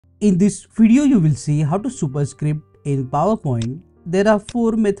In this video, you will see how to superscript in PowerPoint. There are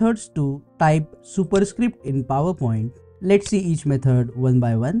 4 methods to type superscript in PowerPoint. Let's see each method one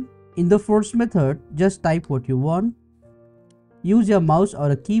by one. In the first method, just type what you want. Use your mouse or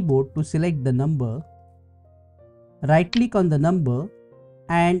a keyboard to select the number. Right click on the number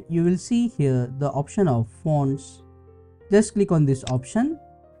and you will see here the option of fonts. Just click on this option.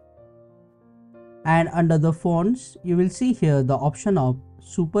 And under the fonts, you will see here the option of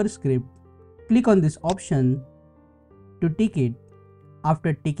superscript. Click on this option to tick it.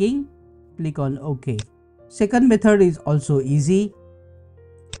 After ticking, click on OK. Second method is also easy.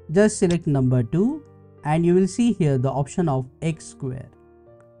 Just select number 2 and you will see here the option of x square.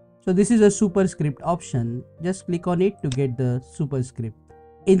 So this is a superscript option. Just click on it to get the superscript.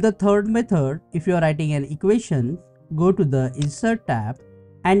 In the third method, if you are writing an equation, go to the Insert tab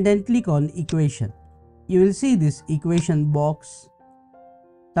and then click on Equation. You will see this equation box.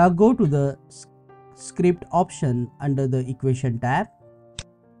 Now go to the Script option under the Equation tab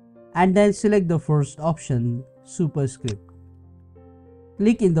and then select the first option, Superscript.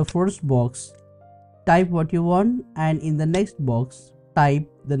 Click in the first box, type what you want, and in the next box, type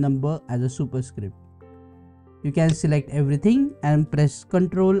the number as a superscript. You can select everything and press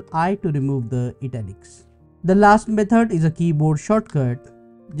Ctrl I to remove the italics. The last method is a keyboard shortcut.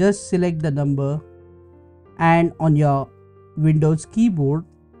 Just select the number and on your Windows keyboard,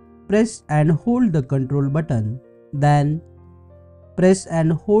 press and hold the Ctrl button. Then press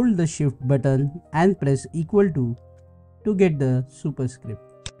and hold the Shift button and press equal to get the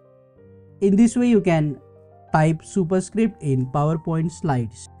superscript. In this way, you can type superscript in PowerPoint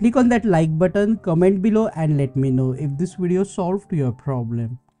slides. Click on that like button, comment below and let me know if this video solved your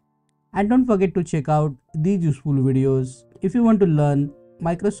problem. And don't forget to check out these useful videos if you want to learn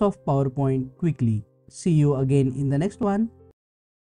Microsoft PowerPoint quickly. See you again in the next one.